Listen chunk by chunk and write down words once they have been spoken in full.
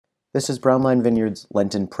This is Brownline Vineyard's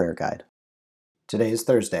Lenten Prayer Guide. Today is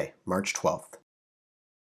Thursday, March 12th.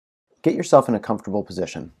 Get yourself in a comfortable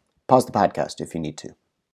position. Pause the podcast if you need to.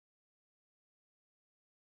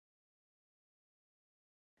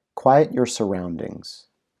 Quiet your surroundings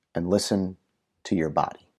and listen to your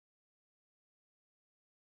body.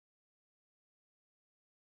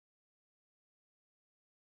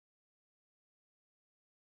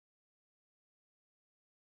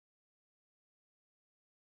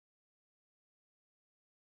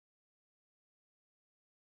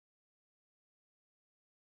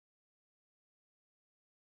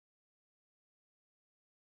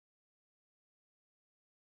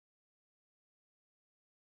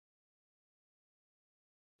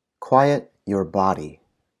 Quiet your body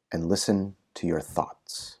and listen to your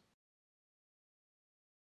thoughts.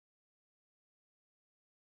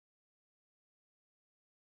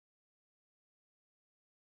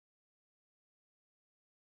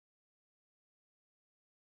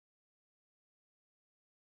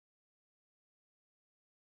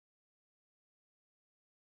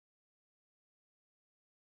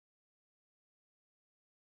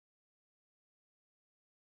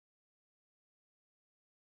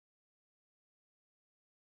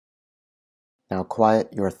 Now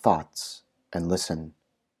quiet your thoughts and listen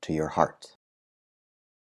to your heart.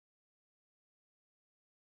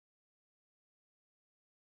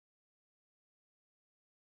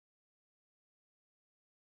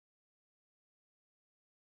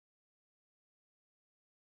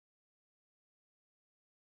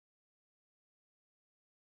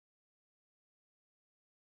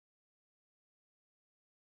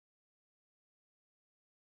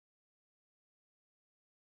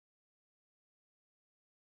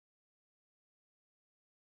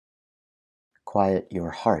 Quiet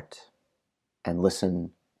your heart and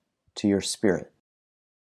listen to your spirit.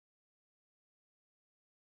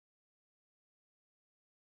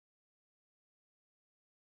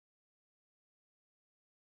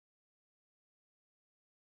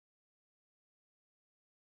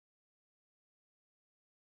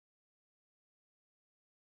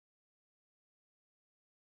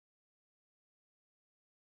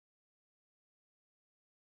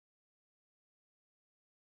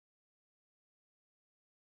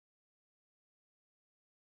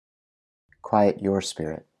 Quiet your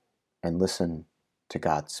spirit and listen to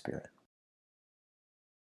God's Spirit.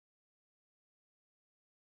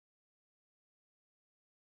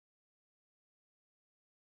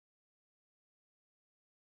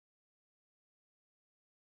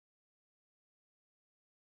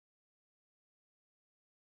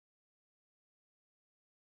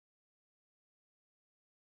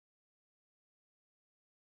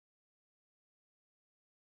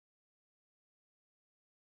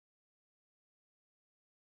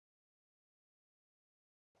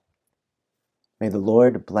 May the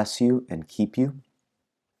Lord bless you and keep you.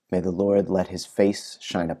 May the Lord let his face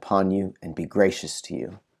shine upon you and be gracious to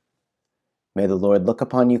you. May the Lord look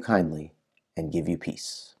upon you kindly and give you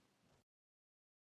peace.